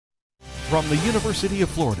From the University of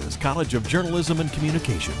Florida's College of Journalism and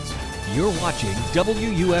Communications, you're watching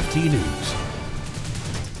WUFT News.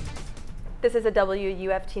 This is a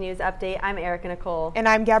WUFT News update. I'm Erica Nicole. And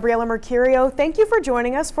I'm Gabriella Mercurio. Thank you for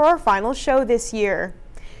joining us for our final show this year.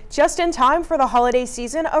 Just in time for the holiday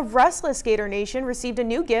season, a restless Gator Nation received a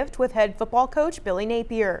new gift with head football coach Billy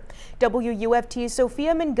Napier. WUFT's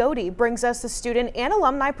Sofia Mingote brings us the student and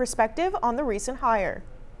alumni perspective on the recent hire.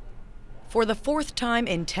 For the fourth time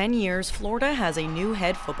in 10 years, Florida has a new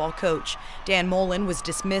head football coach. Dan Mullen was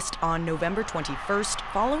dismissed on November 21st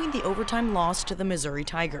following the overtime loss to the Missouri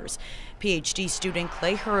Tigers. PhD student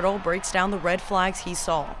Clay Hurdle breaks down the red flags he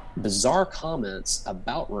saw. Bizarre comments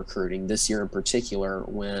about recruiting this year in particular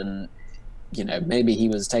when, maybe he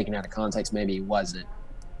was taken out of context, maybe he wasn't.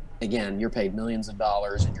 Again, you're paid millions of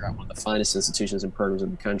dollars and you're at one of the finest institutions and programs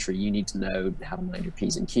in the country. You need to know how to mind your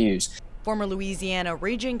P's and Q's. Former Louisiana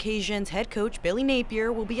Raging Cajuns head coach Billy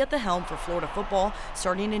Napier will be at the helm for Florida football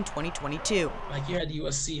starting in 2022. Like you had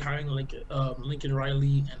USC hiring Lincoln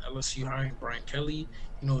Riley and LSU hiring Brian Kelly.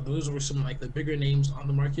 Those were some like the bigger names on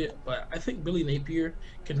the market. But I think Billy Napier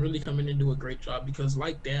can really come in and do a great job because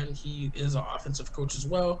like Dan, he is an offensive coach as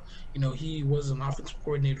well. He was an offensive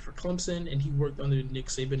coordinator for Clemson and he worked under Nick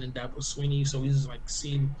Saban and Dabo Swinney. So he's like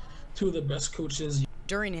seen two of the best coaches.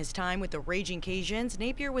 During his time with the Raging Cajuns,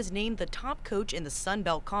 Napier was named the top coach in the Sun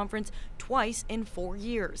Belt Conference twice in 4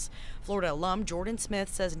 years. Florida alum Jordan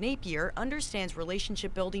Smith says Napier understands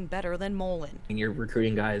relationship building better than Mullen. You're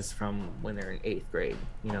recruiting guys from when they're in 8th grade,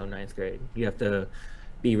 9th grade. You have to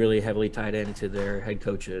be really heavily tied into their head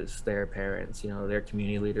coaches, their parents, their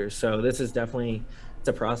community leaders. So this is definitely, it's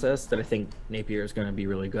a process that I think Napier is going to be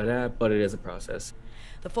really good at, but it is a process.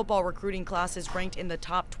 The football recruiting class is ranked in the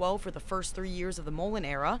top 12 for the first 3 years of the Mullen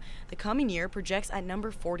era. The coming year projects at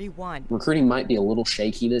number 41. Recruiting might be a little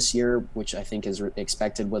shaky this year, which I think is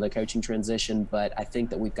expected with a coaching transition, but I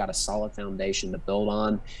think that we've got a solid foundation to build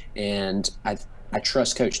on. And I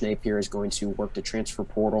trust Coach Napier is going to work the transfer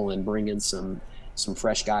portal and bring in some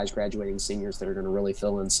fresh guys, graduating seniors that are going to really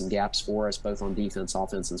fill in some gaps for us, both on defense,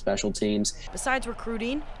 offense, and special teams. Besides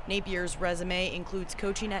recruiting, Napier's resume includes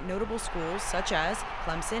coaching at notable schools such as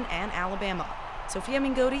Clemson and Alabama. Sofia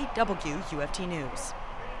Mingote, WUFT News.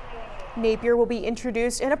 Napier will be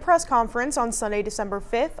introduced in a press conference on Sunday, December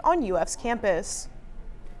 5th on UF's campus.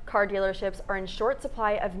 Car dealerships are in short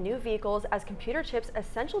supply of new vehicles as computer chips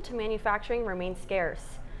essential to manufacturing remain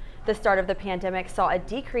scarce. The start of the pandemic saw a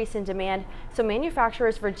decrease in demand, so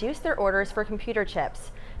manufacturers reduced their orders for computer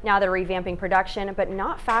chips. Now they're revamping production, but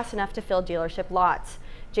not fast enough to fill dealership lots.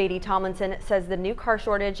 J.D. Tomlinson says the new car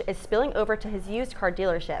shortage is spilling over to his used car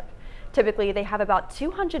dealership. Typically, they have about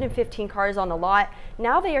 215 cars on the lot.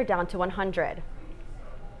 Now they are down to 100.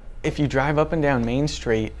 If you drive up and down Main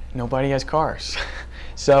Street, nobody has cars.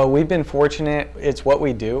 So we've been fortunate, it's what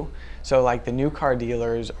we do. So like the new car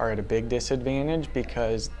dealers are at a big disadvantage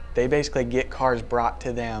because they basically get cars brought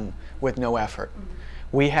to them with no effort.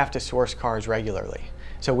 We have to source cars regularly.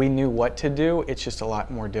 So we knew what to do, it's just a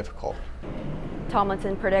lot more difficult.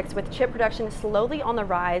 Tomlinson predicts with chip production slowly on the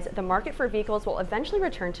rise, the market for vehicles will eventually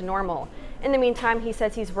return to normal. In the meantime, he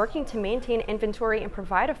says he's working to maintain inventory and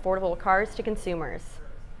provide affordable cars to consumers.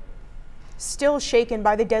 Still shaken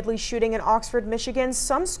by the deadly shooting in Oxford, Michigan,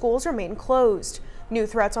 some schools remain closed. New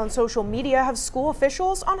threats on social media have school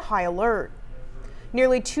officials on high alert.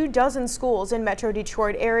 Nearly 24 schools in Metro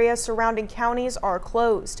Detroit area surrounding counties are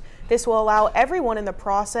closed. This will allow everyone in the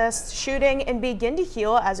process shooting and begin to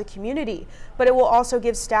heal as a community, but it will also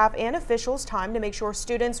give staff and officials time to make sure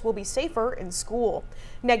students will be safer in school.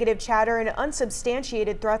 Negative chatter and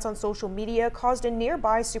unsubstantiated threats on social media caused a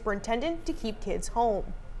nearby superintendent to keep kids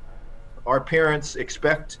home. Our parents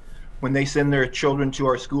expect when they send their children to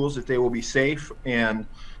our schools that they will be safe, and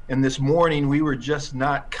this morning we were just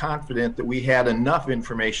not confident that we had enough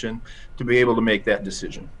information to be able to make that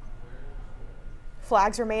decision.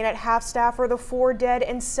 Flags remain at half-staff for the 4 dead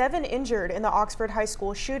and 7 injured in the Oxford High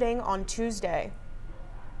School shooting on Tuesday.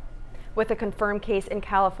 With a confirmed case in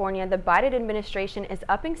California, the Biden administration is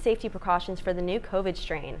upping safety precautions for the new COVID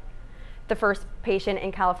strain. The first patient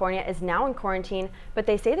in California is now in quarantine, but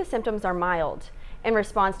they say the symptoms are mild. In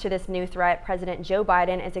response to this new threat, President Joe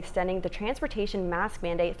Biden is extending the transportation mask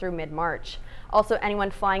mandate through mid-March. Also,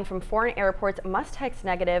 anyone flying from foreign airports must test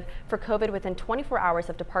negative for COVID within 24 hours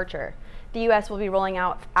of departure. The U.S. will be rolling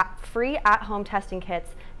out free at-home testing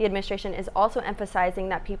kits. The administration is also emphasizing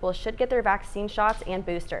that people should get their vaccine shots and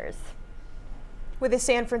boosters. With a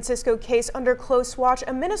San Francisco case under close watch,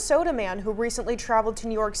 a Minnesota man who recently traveled to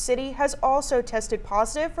New York City has also tested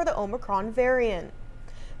positive for the Omicron variant.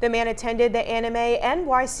 The man attended the Anime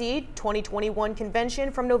NYC 2021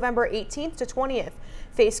 convention from November 18th to 20th.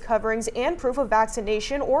 Face coverings and proof of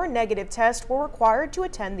vaccination or a negative test were required to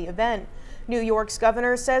attend the event. New York's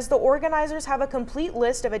governor says the organizers have a complete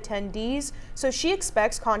list of attendees, so she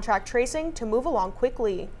expects contact tracing to move along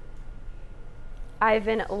quickly. I've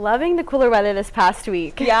been loving the cooler weather this past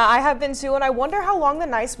week. Yeah, I have been too, and I wonder how long the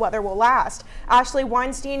nice weather will last. Ashley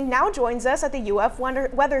Weinstein now joins us at the UF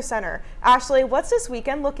Weather Center. Ashley, what's this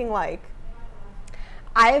weekend looking like?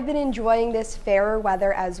 I have been enjoying this fairer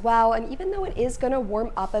weather as well, and even though it is going to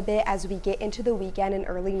warm up a bit as we get into the weekend and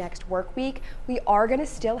early next work week, we are going to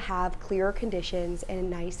still have clearer conditions and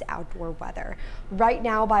nice outdoor weather. Right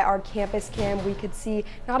now by our campus cam, we could see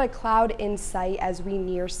not a cloud in sight as we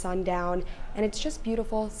near sundown, and it's just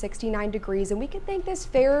beautiful, 69 degrees, and we can thank this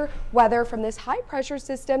fairer weather from this high pressure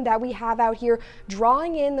system that we have out here,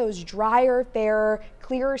 drawing in those drier, fairer,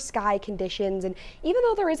 clearer sky conditions. And even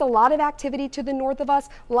though there is a lot of activity to the north of us,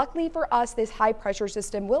 luckily for us, this high pressure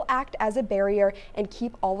system will act as a barrier and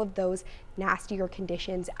keep all of those nastier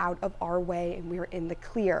conditions out of our way, and we're in the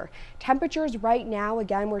clear. Temperatures right now,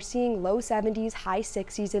 again, we're seeing low 70s, high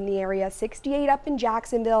 60s in the area, 68 up in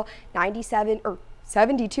Jacksonville,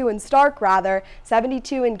 72 in Stark rather,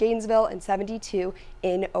 72 in Gainesville, and 72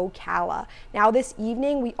 in Ocala. Now this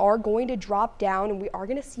evening we are going to drop down and we are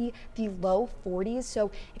going to see the low 40s. So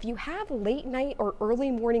if you have late night or early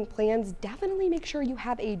morning plans, definitely make sure you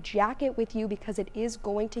have a jacket with you because it is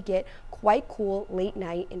going to get quite cool late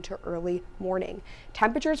night into early morning.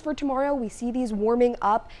 Temperatures for tomorrow, we see these warming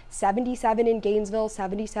up, 77 in Gainesville,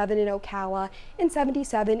 77 in Ocala, and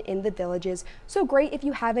 77 in the Villages. So great if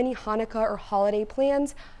you have any Hanukkah or holiday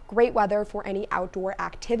plans. Great weather for any outdoor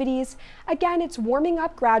activities. Again, it's warming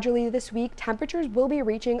up gradually this week. Temperatures will be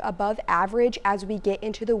reaching above average as we get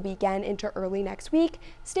into the weekend, into early next week,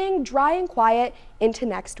 staying dry and quiet into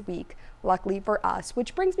next week, luckily for us.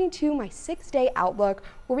 Which brings me to my 6-day outlook,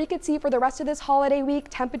 where we could see for the rest of this holiday week,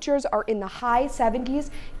 temperatures are in the high 70s,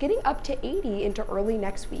 getting up to 80 into early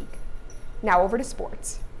next week. Now over to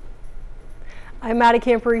sports. I'm Madi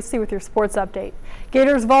Camporese with your sports update.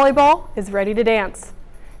 Gators volleyball is ready to dance.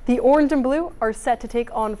 The Orange and Blue are set to take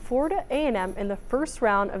on Florida A&M in the first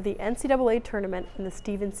round of the NCAA tournament in the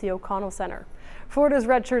Stephen C. O'Connell Center. Florida's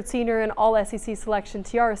redshirt senior and All-SEC selection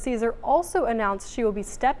Tiara Caesar also announced she will be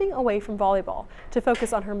stepping away from volleyball to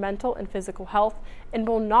focus on her mental and physical health and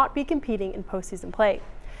will not be competing in postseason play.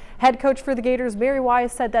 Head coach for the Gators, Mary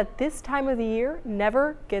Wise, said that this time of the year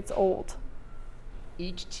never gets old.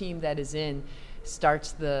 Each team that is in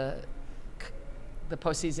starts the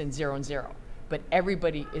postseason 0-0. But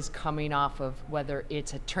everybody is coming off of whether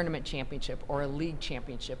it's a tournament championship or a league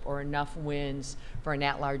championship or enough wins for an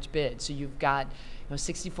at-large bid. So you've got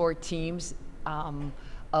 64 teams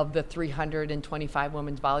of the 325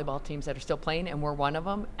 women's volleyball teams that are still playing, and we're one of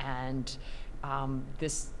them. And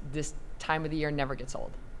this time of the year never gets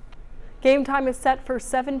old. Game time is set for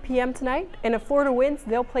 7 p.m. tonight, and if Florida wins,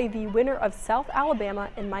 they'll play the winner of South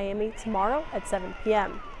Alabama in Miami tomorrow at 7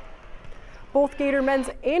 p.m. Both Gator men's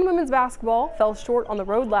and women's basketball fell short on the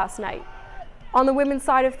road last night. On the women's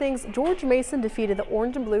side of things, George Mason defeated the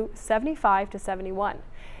Orange and Blue 75-71.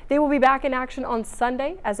 They will be back in action on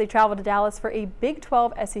Sunday as they travel to Dallas for a Big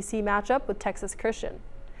 12 SEC matchup with Texas Christian.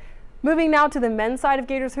 Moving now to the men's side of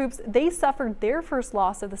Gators hoops, they suffered their first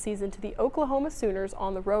loss of the season to the Oklahoma Sooners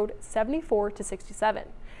on the road 74-67.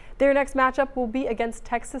 Their next matchup will be against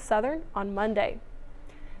Texas Southern on Monday.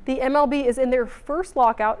 The MLB is in their first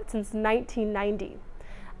lockout since 1990.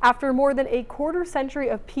 After more than a quarter century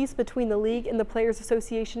of peace between the league and the Players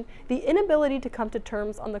Association, the inability to come to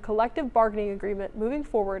terms on the collective bargaining agreement moving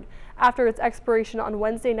forward after its expiration on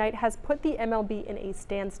Wednesday night has put the MLB in a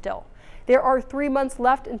standstill. There are 3 months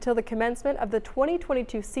left until the commencement of the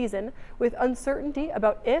 2022 season, with uncertainty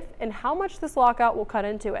about if and how much this lockout will cut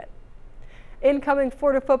into it. Incoming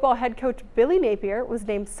Florida football head coach Billy Napier was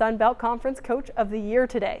named Sun Belt Conference Coach of the Year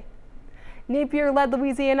today. Napier led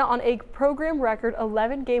Louisiana on a program record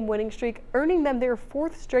 11-game winning streak, earning them their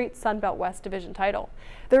 4th straight Sun Belt West Division title.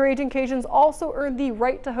 The Raging Cajuns also earned the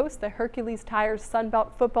right to host the Hercules Tires Sun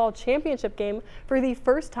Belt Football Championship game for the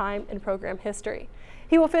first time in program history.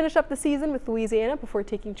 He will finish up the season with Louisiana before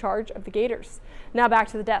taking charge of the Gators. Now back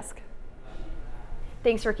to the desk.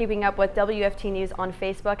 Thanks for keeping up with WFT News on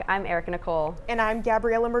Facebook. I'm Nicole. And I'm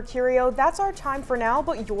Gabriella Mercurio. That's our time for now,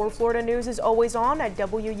 but your Florida news is always on at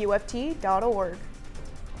WUFT.org.